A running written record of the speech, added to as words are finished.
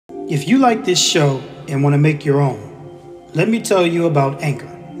If you like this show and want to make your own, let me tell you about Anchor.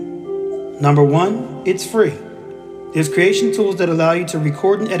 Number one, it's free. There's creation tools that allow you to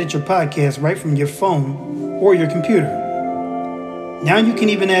record and edit your podcast right from your phone or your computer. Now you can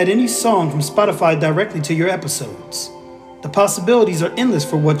even add any song from Spotify directly to your episodes. The possibilities are endless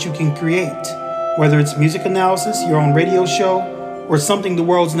for what you can create, whether it's music analysis, your own radio show, or something the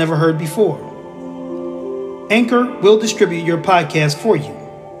world's never heard before. Anchor will distribute your podcast for you,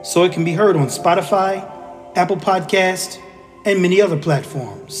 so it can be heard on Spotify, Apple Podcast, and many other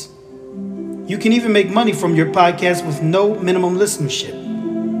platforms. You can even make money from your podcast with no minimum listenership.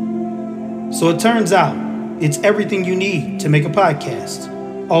 So it turns out, it's everything you need to make a podcast,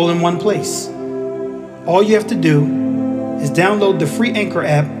 all in one place. All you have to do is download the free Anchor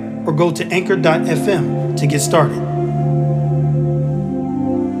app or go to anchor.fm to get started.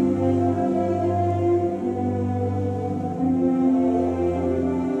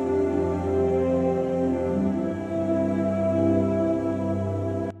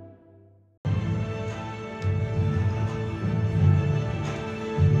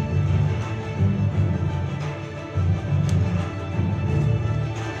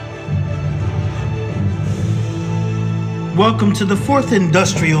 Welcome to the fourth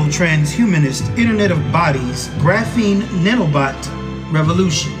industrial transhumanist Internet of Bodies Graphene Nanobot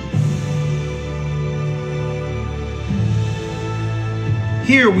revolution.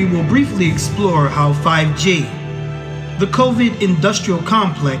 Here we will briefly explore how 5G, the COVID industrial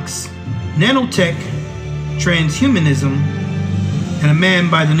complex, nanotech, transhumanism, and a man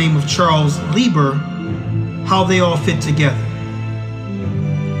by the name of Charles Lieber, how they all fit together.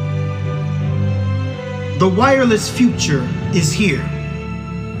 The wireless future is here,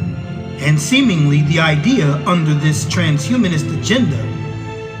 and seemingly the idea under this transhumanist agenda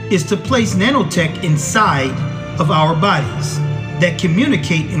is to place nanotech inside of our bodies that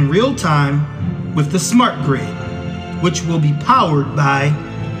communicate in real time with the smart grid, which will be powered by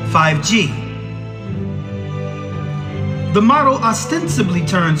 5G. The model ostensibly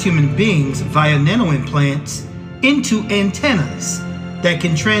turns human beings via nanoimplants into antennas that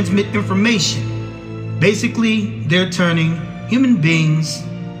can transmit information. Basically, they're turning human beings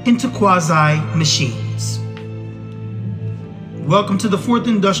into quasi-machines. Welcome to the fourth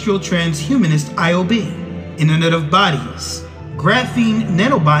industrial transhumanist IoB, Internet of Bodies, Graphene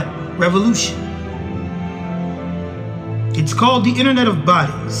Nanobot revolution. It's called the Internet of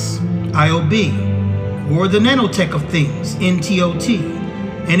Bodies, IoB, or the Nanotech of Things, NTOT,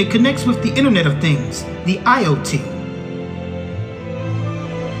 and it connects with the Internet of Things, the IoT.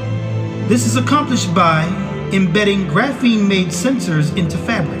 This is accomplished by embedding graphene-made sensors into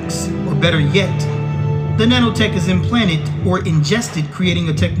fabrics, or better yet, the nanotech is implanted or ingested, creating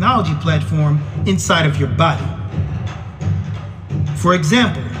a technology platform inside of your body. For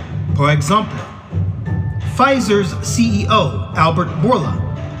example, Pfizer's CEO, Albert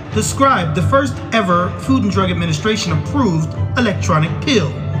Bourla, described the first ever Food and Drug Administration approved electronic pill,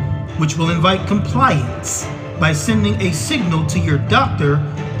 which will invite compliance by sending a signal to your doctor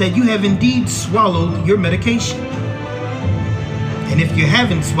that you have indeed swallowed your medication. And if you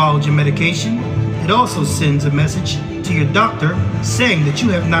haven't swallowed your medication, it also sends a message to your doctor saying that you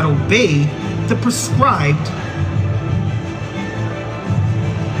have not obeyed the prescribed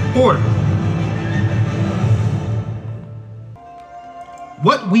order.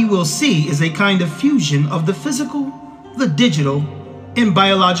 What we will see is a kind of fusion of the physical, the digital, and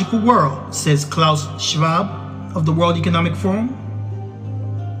biological world, says Klaus Schwab of the World Economic Forum.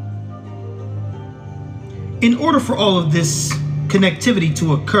 In order for all of this connectivity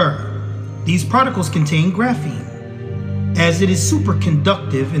to occur, these particles contain graphene, as it is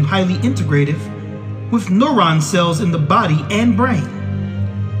superconductive and highly integrative with neuron cells in the body and brain.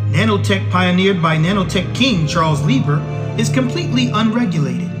 Nanotech, pioneered by nanotech king Charles Lieber, is completely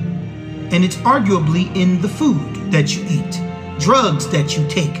unregulated, and it's arguably in the food that you eat, drugs that you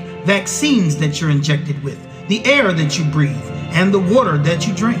take, vaccines that you're injected with, the air that you breathe, and the water that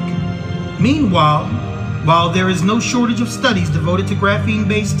you drink. Meanwhile, while there is no shortage of studies devoted to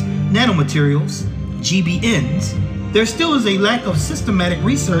graphene-based nanomaterials, GBNs, there still is a lack of systematic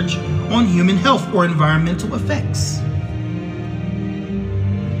research on human health or environmental effects.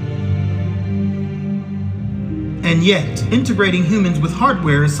 And yet, integrating humans with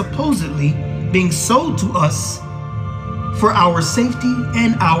hardware is supposedly being sold to us for our safety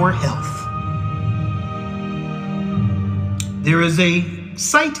and our health. There is a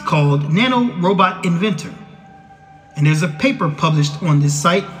site called Nanobot Inventor, and there's a paper published on this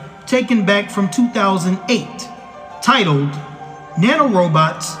site taken back from 2008 titled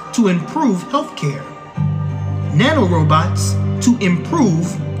Nanorobots to Improve Healthcare. Nanorobots to Improve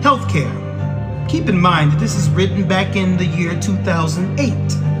Healthcare. Keep in mind that this is written back in the year 2008.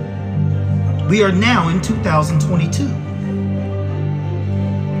 We are now in 2022.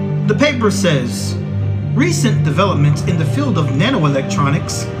 The paper says, recent developments in the field of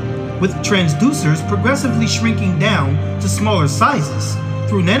nanoelectronics, with transducers progressively shrinking down to smaller sizes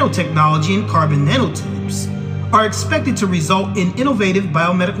through nanotechnology and carbon nanotubes, are expected to result in innovative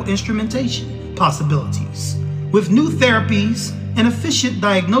biomedical instrumentation possibilities, with new therapies and efficient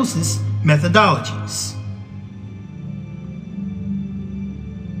diagnosis methodologies.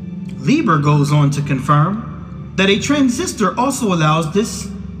 Lieber goes on to confirm that a transistor also allows this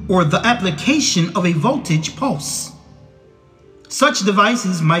or the application of a voltage pulse. Such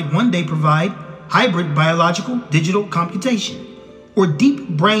devices might one day provide hybrid biological digital computation or deep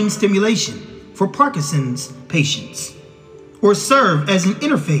brain stimulation for Parkinson's patients, or serve as an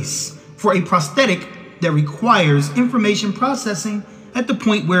interface for a prosthetic that requires information processing at the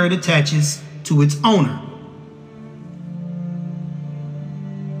point where it attaches to its owner.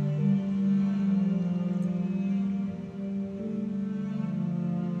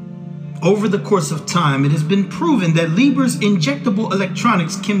 Over the course of time, it has been proven that Lieber's injectable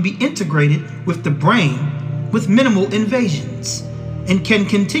electronics can be integrated with the brain with minimal invasions and can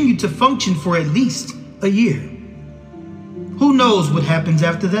continue to function for at least a year. Who knows what happens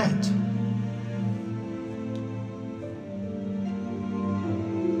after that?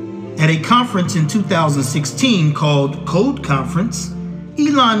 At a conference in 2016 called Code Conference,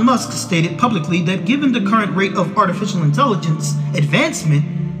 Elon Musk stated publicly that given the current rate of artificial intelligence advancement,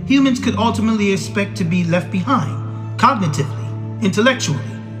 humans could ultimately expect to be left behind, cognitively, intellectually,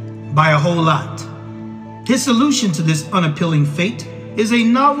 by a whole lot. His solution to this unappealing fate is a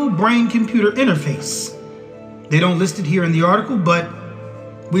novel brain-computer interface. They don't list it here in the article, but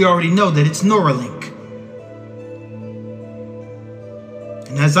we already know that it's Neuralink.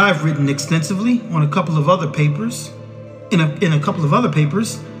 And as I've written extensively on a couple of other papers, in a couple of other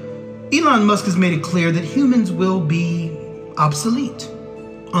papers, Elon Musk has made it clear that humans will be obsolete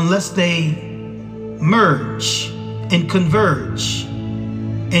unless they merge and converge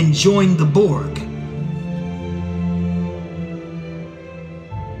and join the Borg.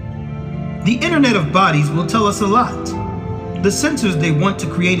 The Internet of Bodies will tell us a lot. The sensors they want to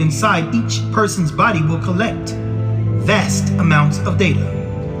create inside each person's body will collect vast amounts of data.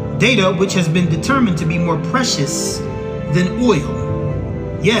 Data which has been determined to be more precious than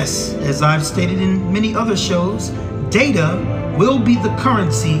oil. Yes, as I've stated in many other shows, data will be the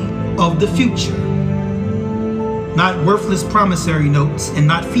currency of the future. Not worthless promissory notes and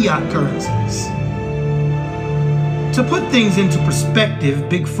not fiat currencies. To put things into perspective,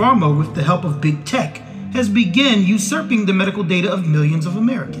 Big Pharma, with the help of Big Tech, has begun usurping the medical data of millions of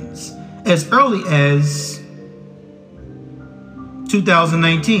Americans as early as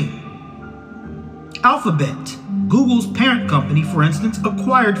 2019. Alphabet, Google's parent company, for instance,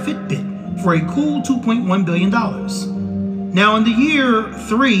 acquired Fitbit for a cool $2.1 billion. Now, in the year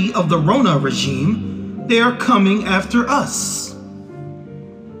 3 of the Rona regime, they are coming after us.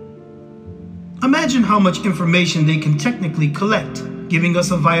 Imagine how much information they can technically collect, giving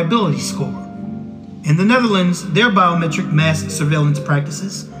us a viability score. In the Netherlands, their biometric mass surveillance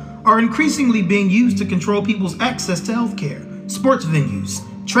practices are increasingly being used to control people's access to healthcare, sports venues,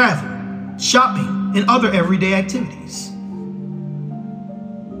 travel, shopping, and other everyday activities.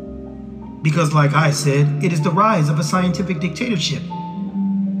 Because, like I said, it is the rise of a scientific dictatorship.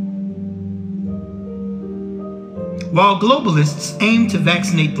 While globalists aim to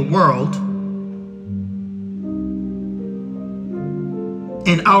vaccinate the world,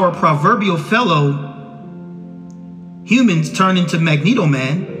 and our proverbial fellow humans turn into Magneto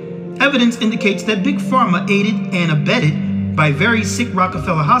Man, evidence indicates that Big Pharma, aided and abetted by very sick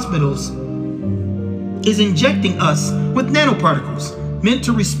Rockefeller hospitals, is injecting us with nanoparticles meant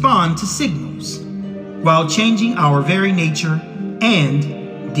to respond to signals while changing our very nature and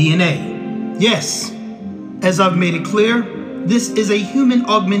DNA. Yes, as I've made it clear, this is a human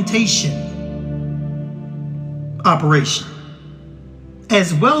augmentation operation,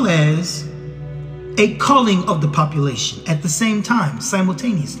 as well as a culling of the population at the same time,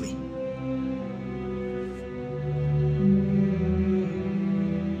 simultaneously.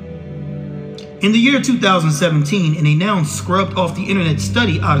 In the year 2017, in a now scrubbed off the internet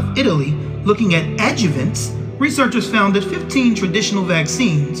study out of Italy looking at adjuvants, researchers found that 15 traditional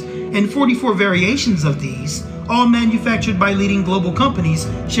vaccines and 44 variations of these, all manufactured by leading global companies,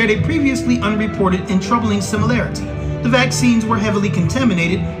 shared a previously unreported and troubling similarity. The vaccines were heavily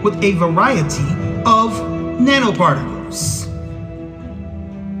contaminated with a variety of nanoparticles.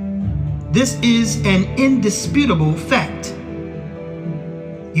 This is an indisputable fact.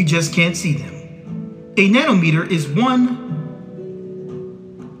 You just can't see them. A nanometer is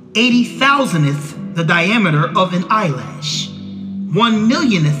 1/80,000th the diameter of an eyelash,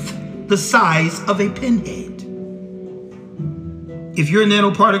 1/1,000,000th the size of a pinhead. If your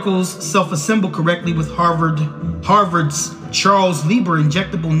nanoparticles self-assemble correctly with Harvard's Charles Lieber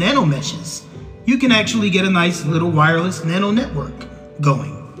injectable nanomeshes, you can actually get a nice little wireless nano network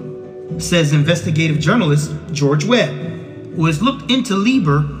going, says investigative journalist George Webb, who has looked into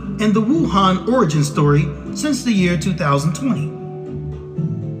Lieber and the Wuhan origin story since the year 2020.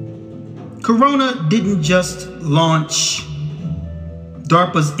 Corona didn't just launch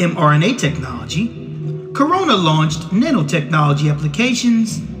DARPA's mRNA technology. Corona launched nanotechnology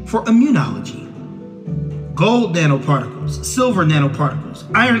applications for immunology. Gold nanoparticles, silver nanoparticles,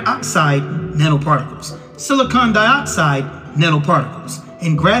 iron oxide nanoparticles, silicon dioxide nanoparticles,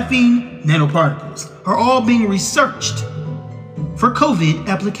 and graphene nanoparticles are all being researched for COVID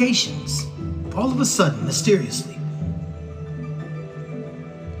applications. All of a sudden, mysteriously.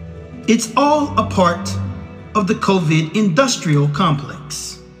 It's all a part of the COVID industrial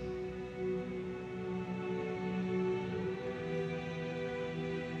complex.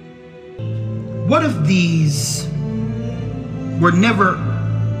 What if these were never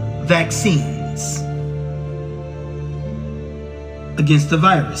vaccines against the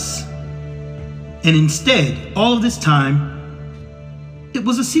virus? And instead, all of this time, it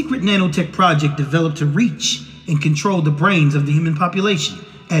was a secret nanotech project developed to reach and control the brains of the human population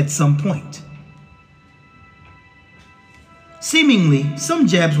at some point. Seemingly, some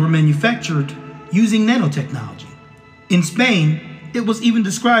jabs were manufactured using nanotechnology. In Spain, it was even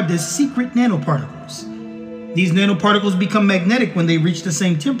described as secret nanoparticles. These nanoparticles become magnetic when they reach the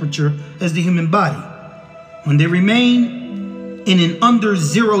same temperature as the human body. When they remain in an under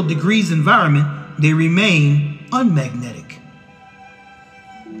 0 degrees environment, they remain unmagnetic.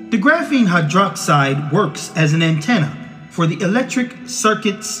 The graphene hydroxide works as an antenna for the electronic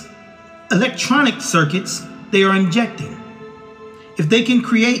circuits they are injecting. If they can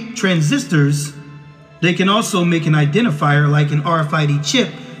create transistors, they can also make an identifier like an RFID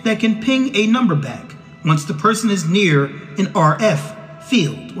chip that can ping a number back once the person is near an RF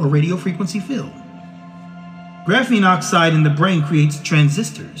field or radio frequency field. Graphene oxide in the brain creates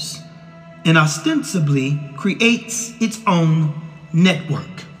transistors and ostensibly creates its own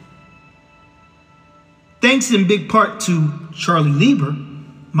network. Thanks in big part to Charlie Lieber,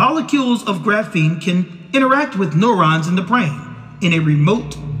 molecules of graphene can interact with neurons in the brain in a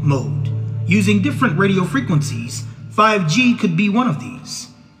remote mode. Using different radio frequencies, 5G could be one of these.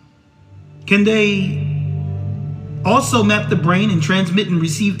 Can they also map the brain and transmit and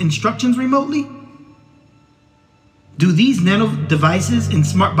receive instructions remotely? Do these nano devices and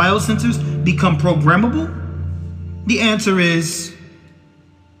smart biosensors become programmable? The answer is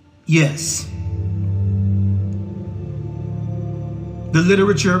yes. The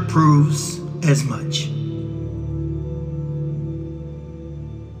literature proves as much.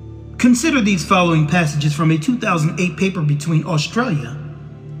 Consider these following passages from a 2008 paper between Australia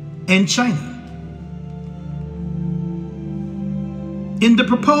and China. In the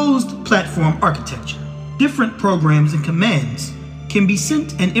proposed platform architecture, different programs and commands can be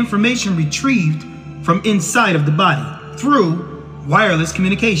sent and information retrieved from inside of the body through wireless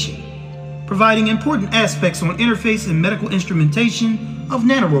communication, providing important aspects on interface and medical instrumentation of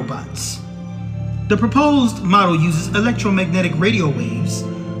nanorobots. The proposed model uses electromagnetic radio waves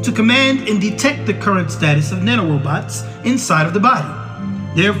to command and detect the current status of nanorobots inside of the body.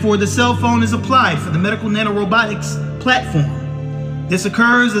 Therefore, the cell phone is applied for the medical nanorobotics platform. This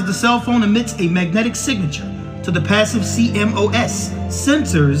occurs as the cell phone emits a magnetic signature to the passive CMOS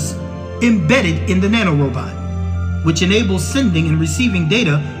sensors embedded in the nanorobot, which enables sending and receiving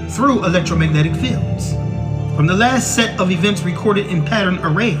data through electromagnetic fields. From the last set of events recorded in pattern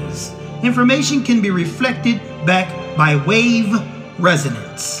arrays, information can be reflected back by wave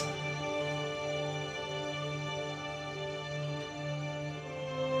resonance.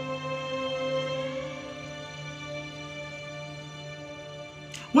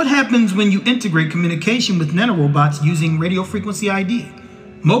 What happens when you integrate communication with nanorobots using radio frequency ID,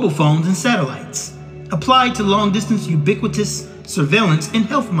 mobile phones, and satellites, applied to long-distance ubiquitous surveillance and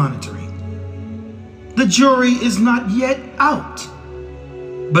health monitoring? The jury is not yet out,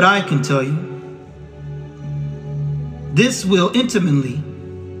 but I can tell you, this will intimately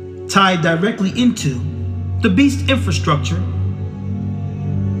tie directly into the beast infrastructure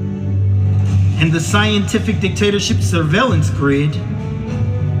and the scientific dictatorship surveillance grid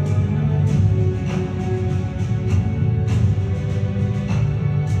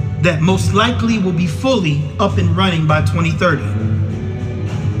that most likely will be fully up and running by 2030.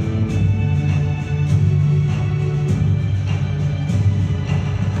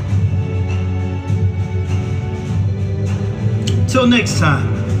 Till next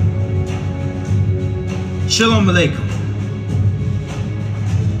time. Shalom Aleichem.